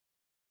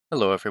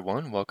Hello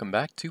everyone, welcome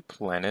back to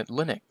Planet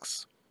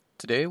Linux.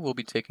 Today we'll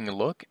be taking a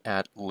look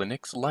at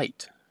Linux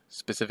Lite,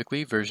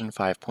 specifically version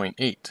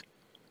 5.8.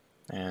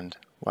 And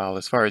while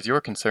as far as you're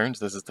concerned,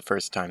 this is the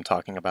first time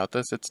talking about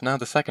this, it's now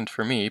the second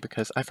for me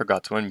because I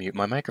forgot to unmute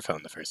my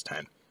microphone the first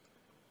time.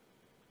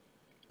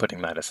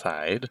 Putting that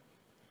aside,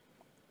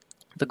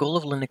 the goal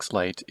of Linux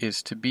Lite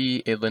is to be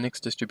a Linux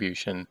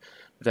distribution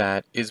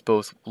that is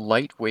both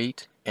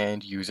lightweight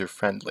and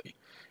user-friendly.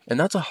 And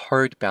that's a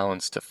hard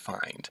balance to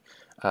find.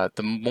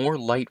 The more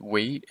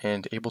lightweight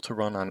and able to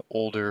run on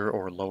older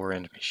or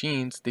lower-end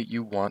machines that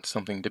you want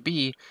something to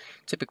be,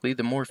 typically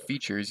the more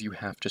features you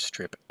have to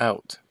strip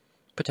out,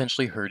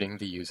 potentially hurting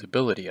the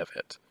usability of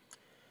it.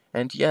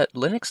 And yet,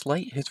 Linux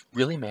Lite has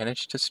really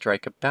managed to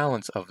strike a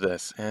balance of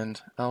this,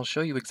 and I'll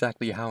show you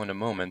exactly how in a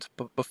moment,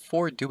 but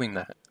before doing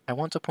that, I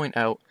want to point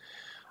out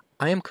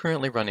I am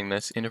currently running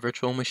this in a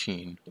virtual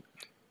machine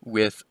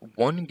with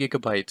 1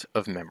 gigabyte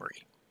of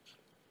memory.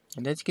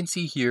 And as you can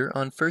see here,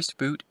 on first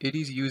boot, it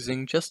is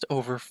using just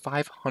over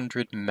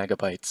 500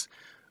 megabytes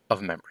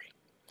of memory.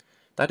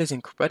 That is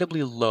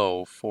incredibly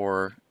low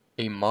for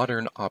a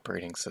modern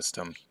operating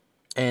system.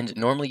 And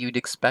normally you'd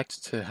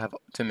expect to have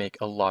to make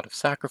a lot of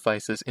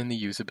sacrifices in the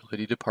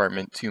usability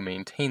department to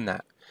maintain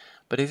that.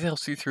 But as you'll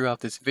see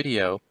throughout this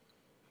video,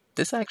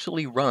 this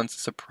actually runs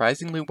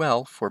surprisingly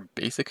well for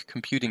basic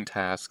computing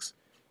tasks,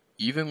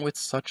 even with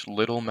such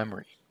little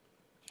memory.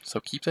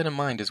 So keep that in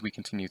mind as we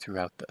continue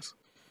throughout this.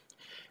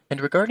 And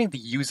regarding the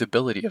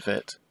usability of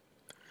it,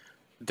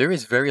 there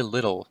is very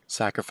little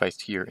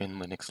sacrificed here in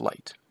Linux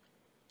Lite.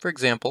 For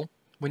example,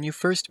 when you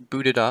first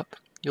boot it up,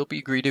 you'll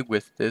be greeted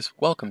with this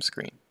welcome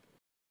screen.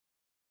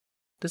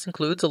 This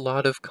includes a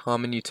lot of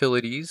common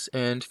utilities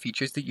and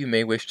features that you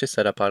may wish to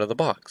set up out of the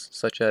box,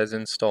 such as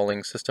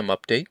installing system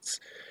updates,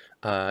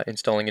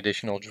 installing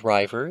additional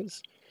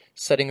drivers,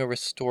 setting a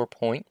restore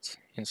point,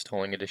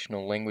 installing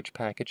additional language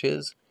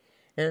packages,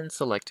 and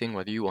selecting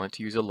whether you want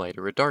to use a light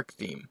or a dark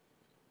theme.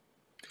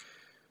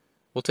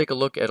 We'll take a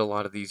look at a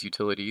lot of these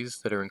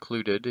utilities that are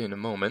included in a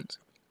moment,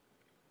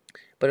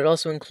 but it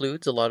also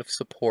includes a lot of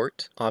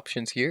support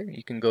options here.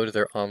 You can go to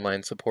their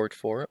online support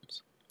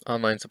forums,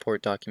 online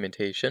support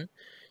documentation.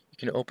 You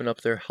can open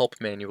up their help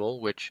manual,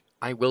 which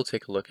I will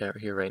take a look at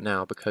here right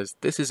now because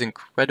this is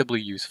incredibly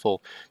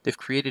useful. They've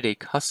created a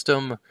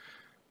custom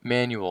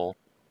manual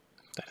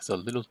that is a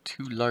little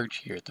too large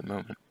here at the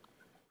moment.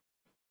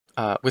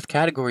 With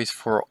categories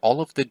for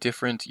all of the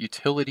different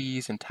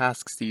utilities and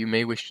tasks that you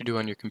may wish to do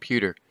on your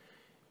computer.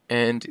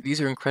 And these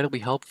are incredibly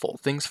helpful.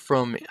 Things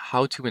from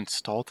how to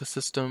install the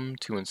system,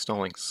 to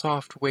installing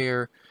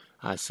software,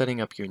 setting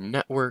up your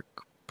network,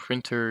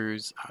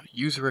 printers,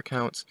 user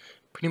accounts,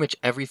 pretty much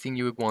everything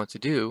you would want to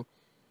do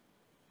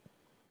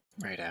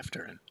right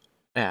after an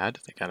ad.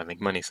 They gotta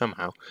make money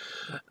somehow.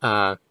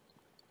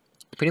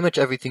 Pretty much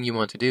everything you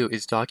want to do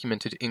is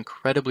documented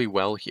incredibly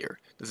well here.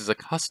 This is a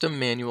custom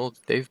manual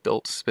that they've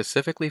built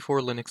specifically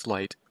for Linux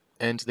Lite,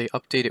 and they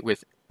update it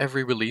with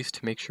every release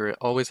to make sure it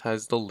always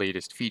has the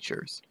latest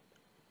features.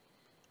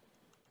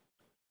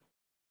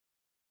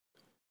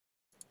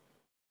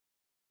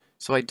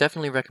 So I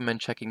definitely recommend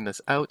checking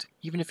this out.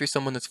 Even if you're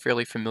someone that's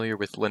fairly familiar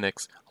with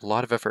Linux, a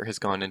lot of effort has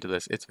gone into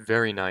this. It's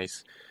very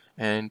nice,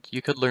 and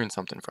you could learn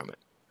something from it.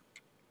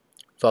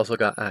 You've also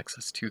got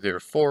access to their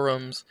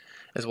forums,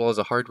 as well as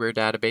a hardware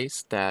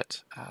database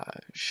that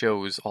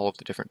shows all of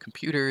the different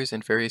computers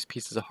and various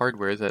pieces of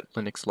hardware that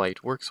Linux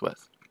Lite works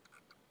with.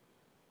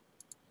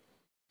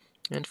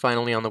 And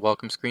finally, on the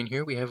welcome screen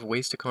here, we have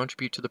ways to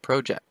contribute to the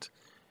project.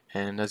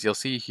 And as you'll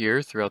see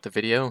here throughout the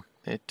video,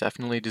 it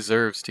definitely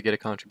deserves to get a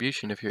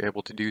contribution if you're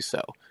able to do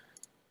so.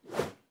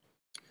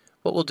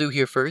 What we'll do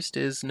here first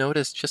is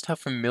notice just how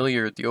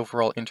familiar the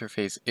overall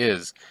interface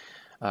is.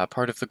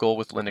 Part of the goal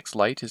with Linux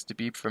Lite is to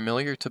be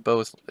familiar to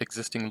both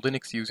existing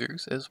Linux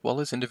users as well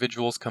as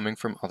individuals coming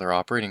from other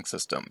operating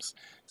systems.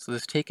 So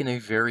they've taken a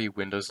very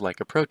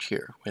Windows-like approach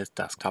here, with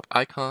desktop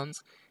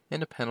icons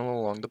and a panel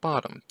along the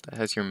bottom that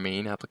has your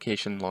main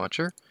application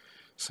launcher,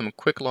 some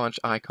quick launch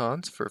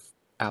icons for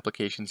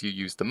applications you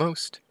use the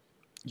most,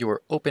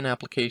 your open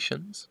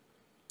applications,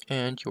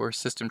 and your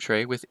system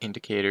tray with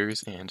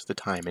indicators and the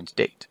time and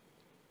date.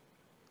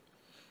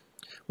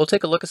 We'll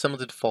take a look at some of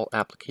the default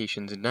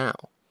applications now.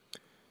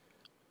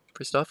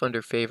 First off,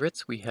 under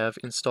favorites, we have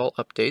install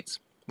updates,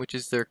 which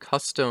is their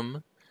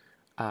custom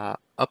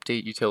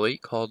update utility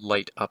called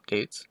Lite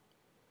Updates.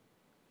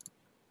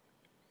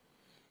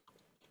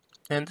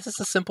 And this is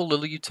a simple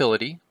little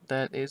utility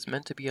that is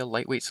meant to be a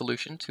lightweight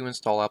solution to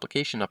install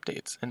application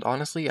updates. And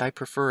honestly, I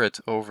prefer it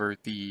over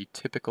the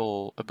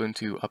typical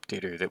Ubuntu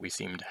updater that we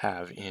seem to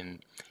have in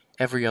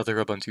every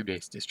other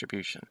Ubuntu-based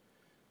distribution.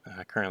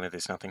 Currently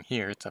there's nothing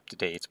here, it's up to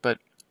date, but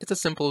it's a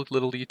simple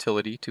little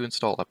utility to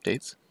install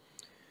updates.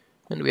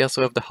 And we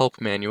also have the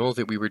help manual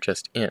that we were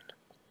just in.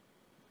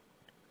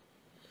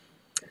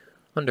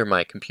 Under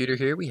my computer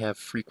here, we have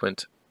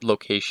frequent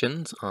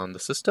locations on the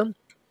system.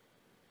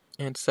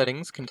 And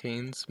settings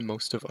contains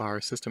most of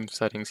our system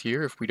settings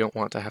here if we don't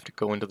want to have to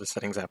go into the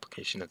settings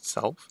application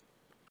itself.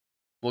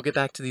 We'll get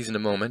back to these in a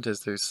moment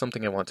as there's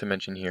something I want to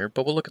mention here,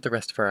 but we'll look at the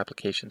rest of our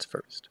applications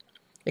first.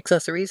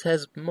 Accessories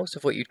has most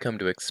of what you'd come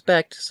to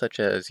expect, such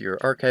as your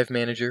archive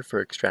manager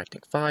for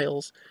extracting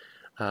files,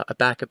 a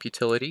backup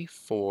utility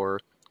for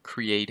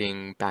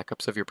creating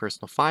backups of your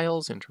personal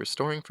files and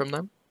restoring from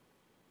them.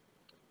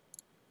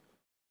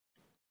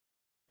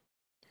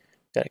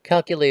 Got a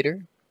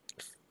calculator,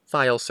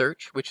 file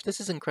search, which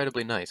this is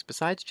incredibly nice.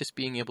 Besides just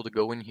being able to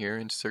go in here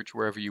and search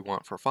wherever you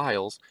want for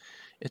files,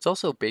 it's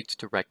also baked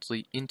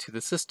directly into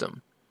the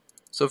system.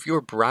 So if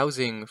you're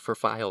browsing for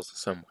files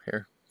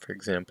somewhere, for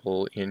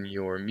example in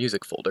your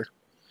music folder,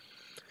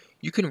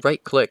 you can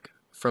right-click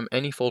from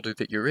any folder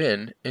that you're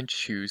in and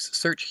choose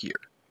Search Here,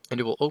 and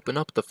it will open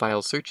up the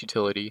file search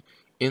utility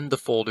in the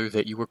folder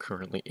that you are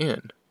currently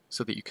in,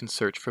 so that you can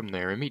search from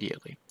there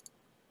immediately.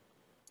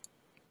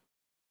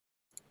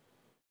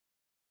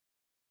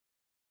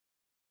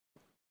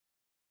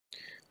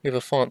 We have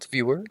a font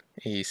viewer,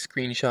 a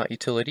screenshot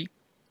utility,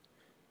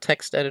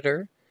 text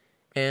editor,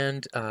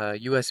 and a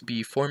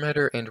USB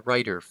formatter and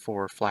writer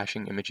for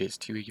flashing images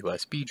to a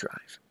USB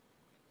drive.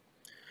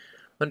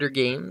 Under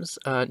games,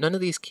 none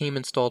of these came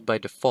installed by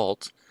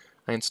default.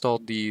 I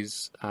installed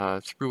these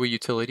through a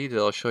utility that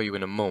I'll show you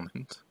in a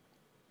moment.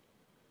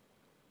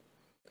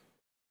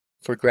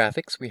 For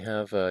graphics, we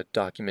have a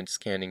document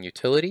scanning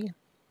utility,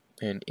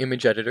 an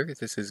image editor,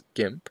 this is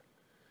GIMP,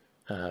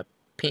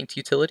 Paint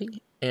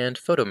utility, and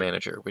Photo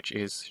Manager, which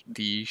is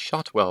the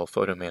Shotwell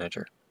Photo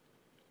Manager.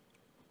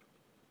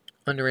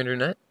 Under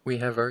Internet, we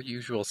have our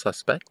usual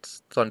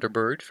suspects,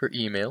 Thunderbird for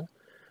email,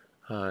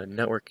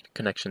 network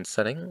connection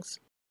settings,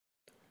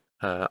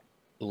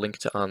 link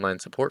to online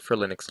support for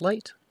Linux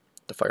Lite,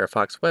 the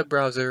Firefox web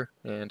browser,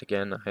 and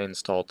again, I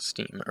installed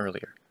Steam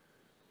earlier.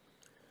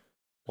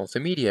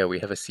 Multimedia, we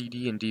have a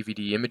CD and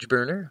DVD image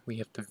burner, we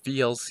have the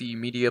VLC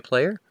media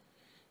player,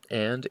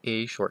 and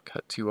a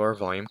shortcut to our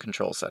volume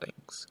control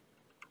settings.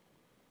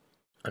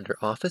 Under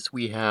Office,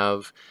 we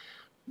have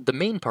the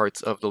main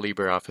parts of the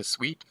LibreOffice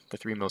suite, the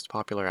three most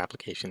popular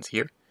applications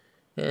here,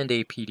 and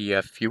a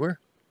PDF viewer.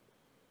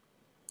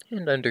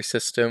 And under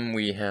System,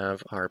 we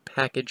have our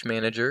package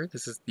manager.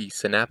 This is the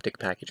Synaptic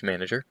package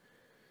manager.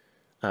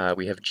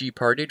 We have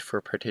gparted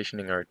for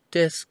partitioning our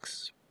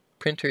disks,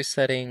 printer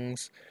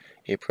settings,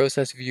 a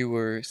process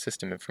viewer,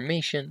 system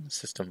information,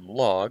 system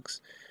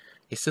logs,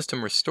 a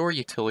system restore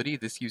utility.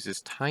 This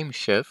uses time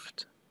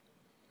shift,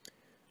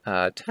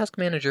 task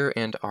manager,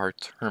 and our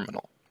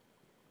terminal.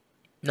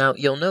 Now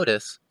you'll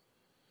notice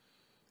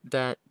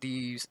that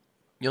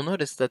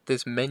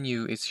this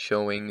menu is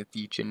showing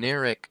the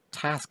generic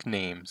task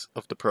names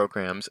of the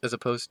programs as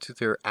opposed to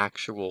their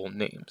actual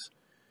names.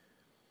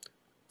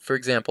 For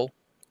example,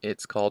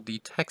 it's called the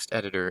text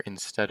editor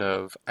instead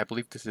of, I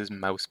believe this is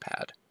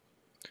mousepad.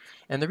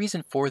 And the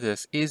reason for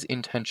this is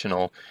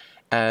intentional,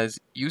 as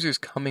users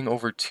coming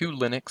over to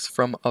Linux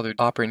from other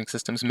operating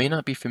systems may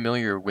not be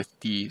familiar with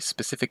the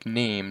specific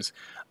names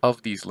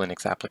of these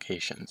Linux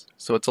applications.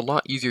 So it's a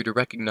lot easier to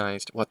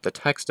recognize what the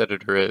text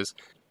editor is,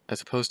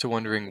 as opposed to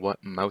wondering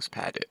what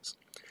mousepad is.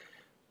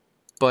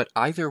 But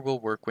either will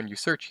work when you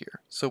search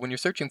here. So when you're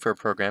searching for a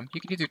program, you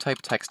can either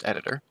type text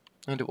editor,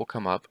 and it will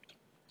come up,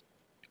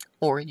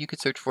 or you could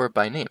search for it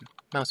by name,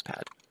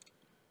 mousepad,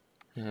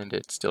 and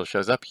it still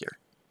shows up here.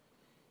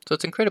 So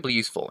it's incredibly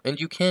useful, and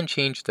you can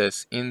change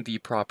this in the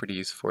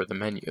properties for the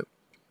menu.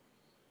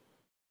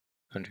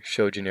 Under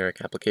Show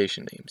Generic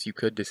Application Names, you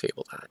could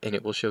disable that, and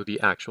it will show the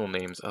actual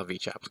names of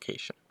each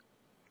application.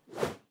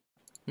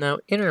 Now,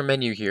 in our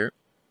menu here,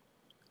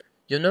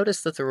 you'll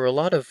notice that there are a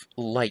lot of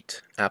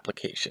Lite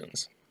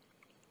applications.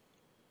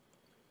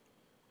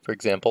 For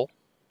example,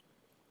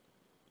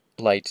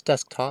 Lite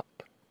Desktop,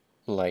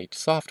 Lite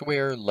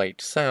Software,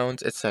 Lite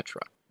Sounds,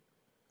 etc.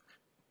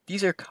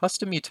 These are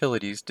custom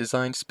utilities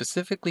designed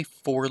specifically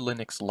for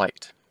Linux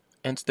Lite,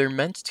 and they're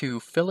meant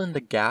to fill in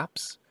the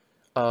gaps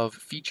of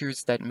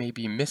features that may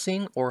be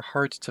missing or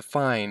hard to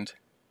find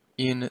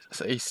in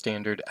a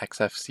standard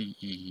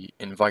XFCE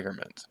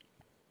environment.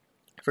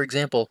 For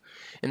example,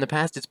 in the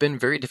past it's been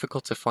very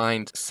difficult to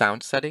find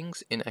sound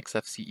settings in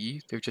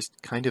XFCE. They're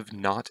just kind of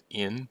not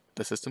in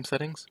the system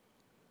settings.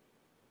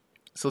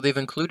 So they've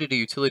included a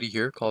utility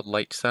here called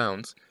Lite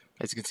Sounds.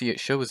 As you can see, it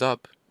shows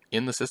up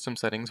in the system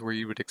settings where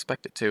you would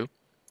expect it to,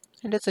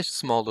 and it's a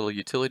small little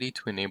utility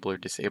to enable or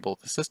disable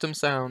the system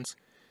sounds,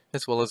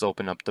 as well as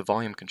open up the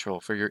volume control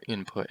for your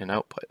input and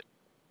output.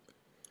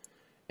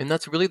 And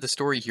that's really the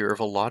story here of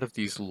a lot of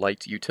these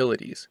Lite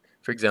utilities.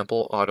 For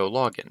example, auto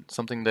login,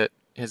 something that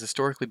has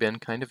historically been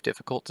kind of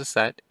difficult to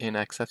set in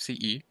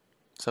XFCE,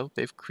 so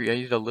they've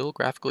created a little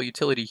graphical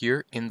utility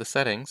here in the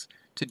settings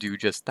to do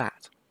just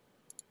that.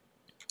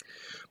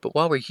 But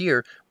while we're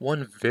here,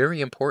 one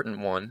very important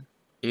one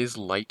is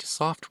Lite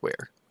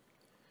Software.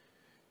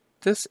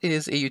 This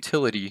is a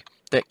utility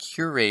that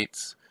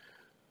curates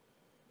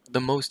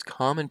the most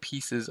common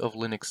pieces of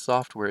Linux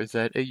software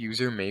that a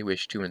user may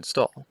wish to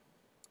install.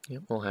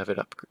 We'll have it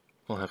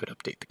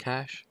update the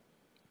cache.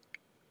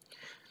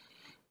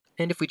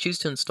 And if we choose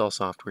to install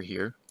software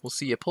here, we'll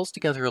see it pulls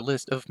together a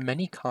list of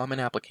many common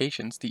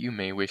applications that you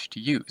may wish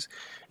to use.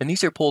 And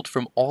these are pulled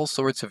from all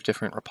sorts of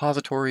different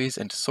repositories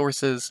and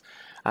sources,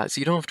 so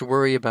you don't have to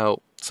worry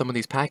about some of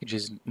these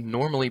packages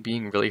normally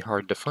being really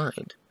hard to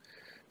find.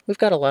 We've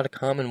got a lot of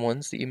common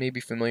ones that you may be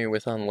familiar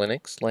with on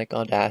Linux, like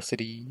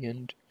Audacity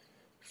and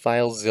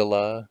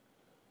FileZilla,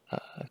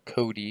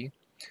 Kodi,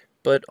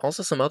 but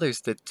also some others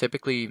that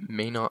typically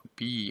may not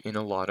be in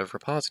a lot of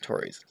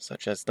repositories,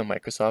 such as the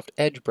Microsoft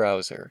Edge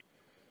browser,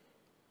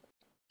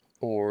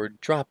 or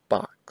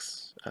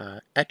Dropbox,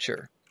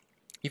 Etcher.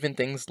 Even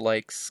things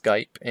like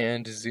Skype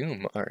and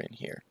Zoom are in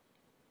here.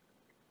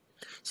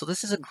 So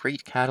this is a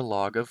great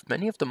catalog of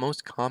many of the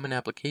most common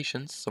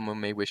applications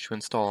someone may wish to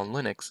install on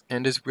Linux,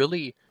 and is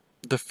really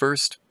the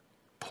first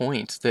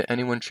point that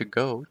anyone should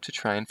go to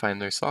try and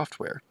find their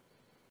software.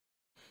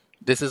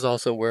 This is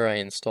also where I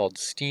installed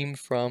Steam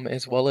from,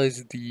 as well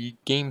as the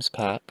Games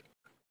pack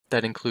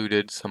that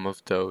included some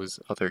of those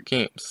other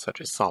games, such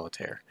as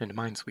Solitaire and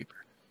Minesweeper.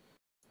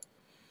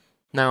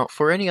 Now,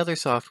 for any other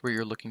software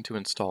you're looking to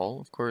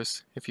install, of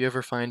course, if you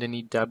ever find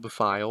any deb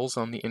files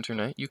on the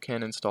internet, you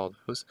can install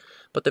those,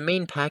 but the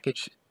main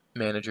package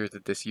manager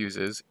that this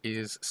uses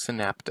is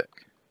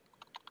Synaptic.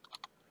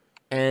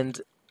 And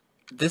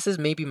this is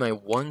maybe my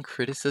one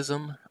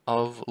criticism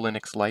of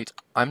Linux Lite.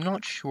 I'm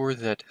not sure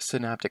that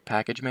Synaptic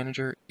Package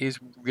Manager is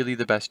really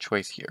the best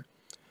choice here.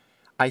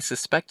 I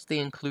suspect they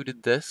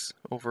included this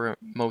over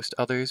most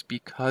others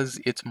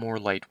because it's more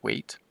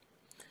lightweight.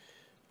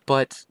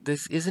 But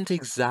this isn't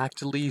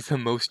exactly the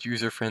most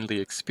user-friendly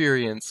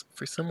experience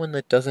for someone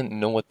that doesn't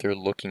know what they're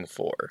looking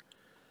for.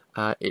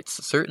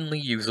 It's certainly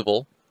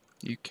usable.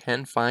 You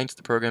can find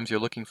the programs you're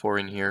looking for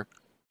in here.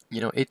 You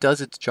know, it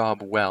does its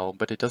job well,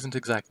 but it doesn't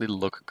exactly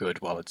look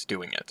good while it's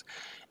doing it.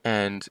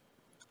 And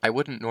I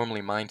wouldn't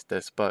normally mind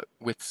this, but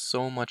with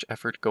so much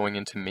effort going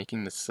into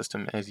making this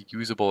system as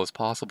usable as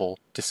possible,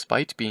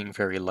 despite being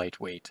very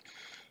lightweight,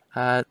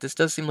 this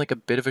does seem like a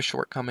bit of a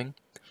shortcoming.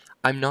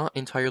 I'm not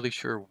entirely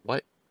sure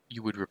what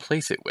you would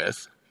replace it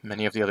with.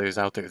 Many of the others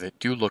out there that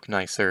do look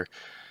nicer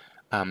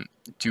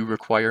do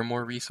require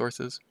more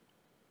resources,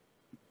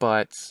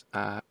 but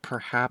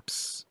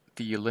perhaps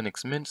the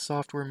Linux Mint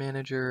software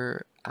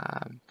manager,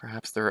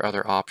 perhaps there are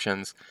other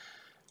options.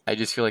 I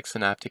just feel like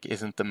Synaptic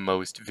isn't the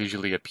most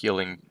visually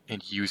appealing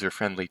and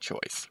user-friendly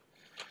choice.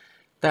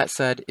 That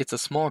said, it's a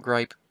small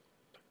gripe,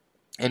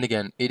 and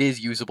again, it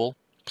is usable.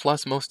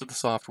 Plus, most of the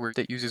software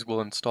that users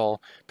will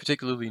install,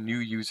 particularly new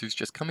users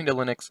just coming to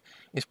Linux,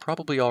 is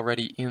probably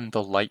already in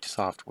the Lite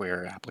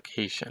Software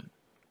application.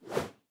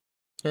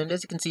 And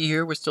as you can see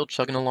here, we're still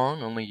chugging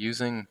along, only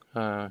using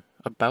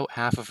about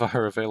half of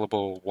our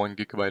available 1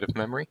 GB of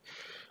memory.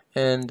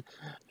 And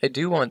I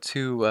do want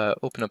to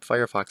open up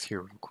Firefox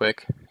here real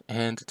quick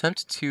and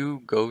attempt to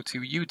go to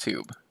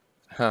YouTube.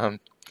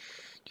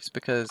 Just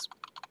because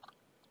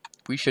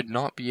we should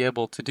not be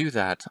able to do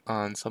that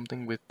on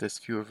something with this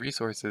few of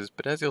resources,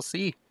 but as you'll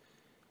see,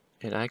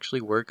 it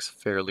actually works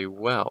fairly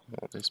well.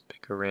 We'll just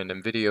pick a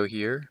random video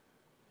here,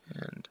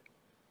 and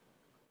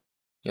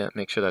yeah,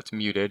 make sure that's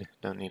muted.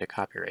 Don't need a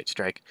copyright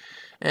strike.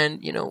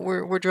 And you know,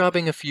 we're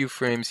dropping a few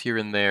frames here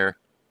and there.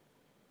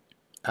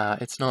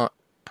 It's not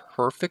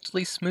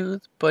perfectly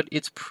smooth, but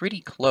it's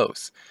pretty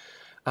close.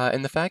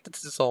 And the fact that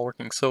this is all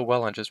working so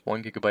well on just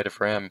 1 GB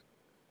of RAM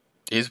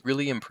is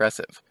really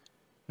impressive.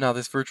 Now,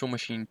 this virtual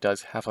machine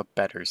does have a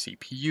better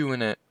CPU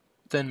in it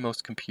than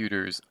most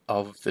computers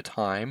of the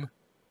time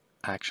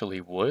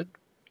actually would.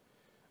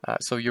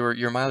 So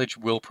your mileage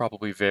will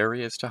probably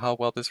vary as to how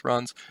well this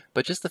runs,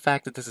 but just the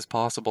fact that this is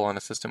possible on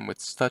a system with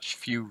such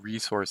few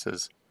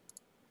resources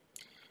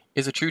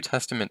is a true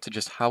testament to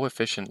just how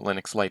efficient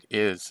Linux Lite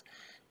is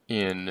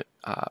in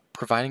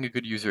providing a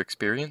good user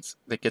experience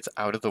that gets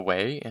out of the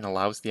way and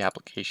allows the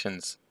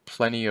applications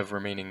plenty of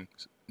remaining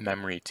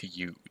memory to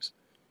use.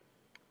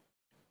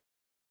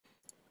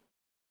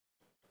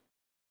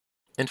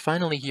 And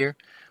finally here,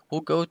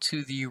 we'll go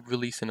to the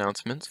release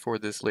announcements for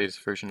this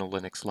latest version of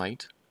Linux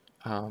Lite.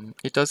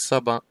 It does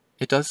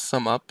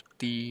sum up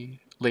the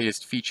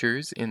latest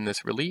features in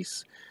this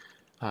release,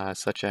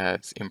 such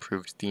as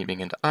improved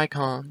theming and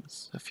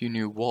icons, a few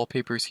new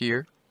wallpapers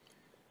here.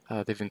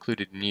 They've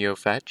included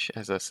NeoFetch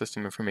as a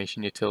system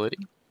information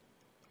utility,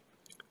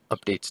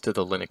 updates to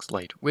the Linux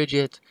Lite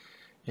widget,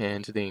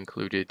 and they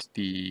included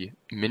the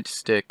Mint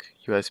Stick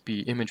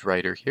USB image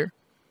writer here.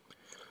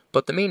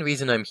 But the main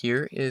reason I'm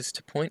here is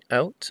to point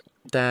out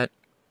that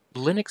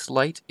Linux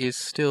Lite is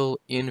still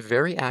in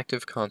very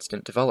active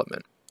constant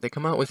development. They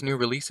come out with new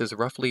releases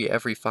roughly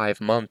every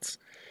 5 months,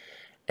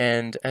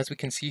 and as we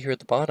can see here at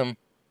the bottom,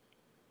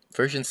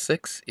 version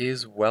 6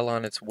 is well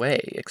on its way,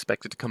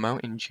 expected to come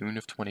out in June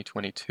of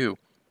 2022.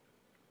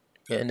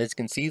 And as you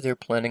can see, they're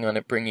planning on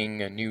it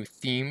bringing a new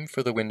theme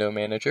for the window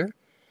manager,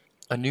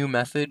 a new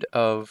method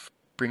of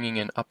bringing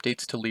in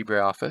updates to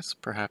LibreOffice.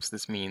 Perhaps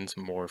this means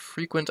more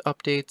frequent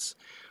updates,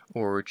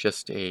 or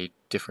just a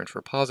different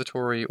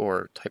repository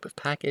or type of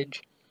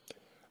package.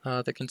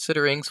 They're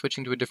considering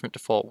switching to a different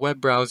default web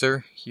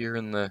browser here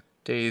in the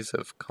days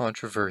of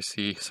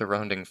controversy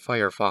surrounding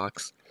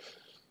Firefox,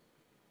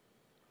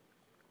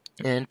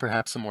 and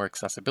perhaps some more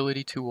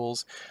accessibility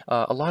tools.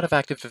 A lot of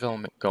active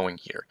development going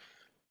here.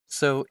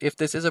 So if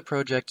this is a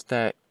project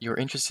that you're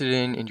interested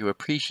in and you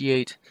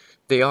appreciate,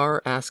 they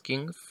are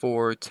asking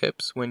for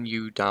tips when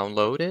you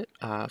download it.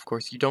 Of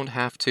course, you don't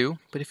have to,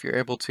 but if you're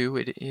able to,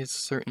 it is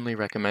certainly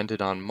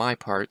recommended on my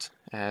part,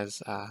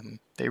 as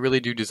they really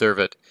do deserve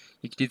it.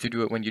 You can either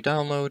do it when you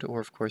download, or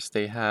of course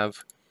they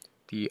have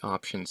the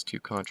options to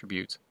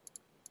contribute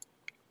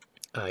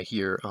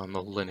here on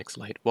the Linux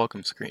Lite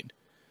welcome screen.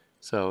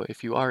 So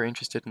if you are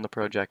interested in the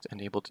project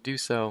and able to do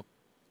so,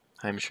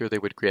 I'm sure they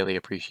would greatly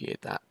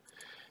appreciate that.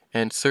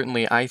 And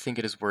certainly I think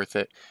it is worth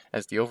it,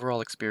 as the overall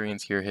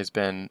experience here has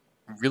been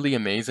really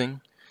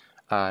amazing.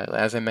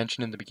 As I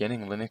mentioned in the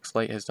beginning, Linux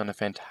Lite has done a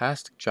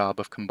fantastic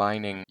job of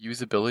combining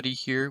usability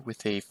here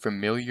with a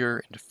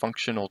familiar and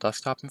functional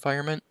desktop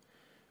environment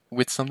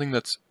with something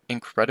that's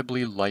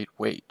incredibly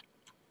lightweight.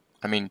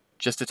 I mean,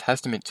 just a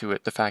testament to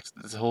it, the fact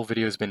that this whole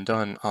video has been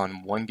done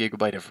on 1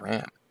 GB of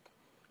RAM.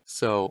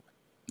 So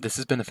this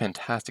has been a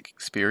fantastic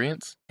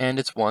experience, and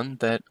it's one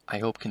that I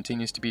hope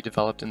continues to be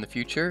developed in the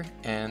future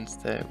and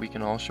that we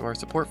can all show our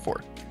support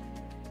for.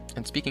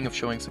 And speaking of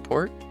showing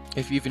support,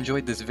 if you've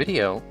enjoyed this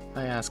video,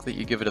 I ask that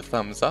you give it a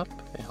thumbs up.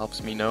 It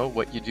helps me know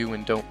what you do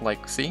and don't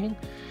like seeing.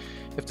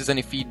 If there's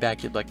any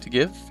feedback you'd like to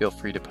give, feel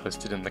free to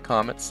post it in the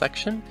comments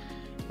section.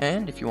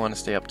 And if you want to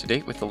stay up to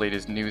date with the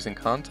latest news and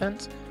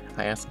content,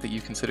 I ask that you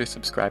consider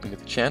subscribing to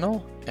the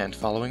channel and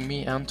following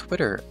me on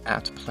Twitter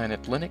at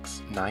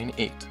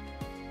PlanetLinux98.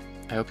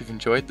 I hope you've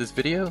enjoyed this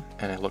video,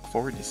 and I look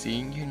forward to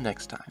seeing you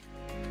next time.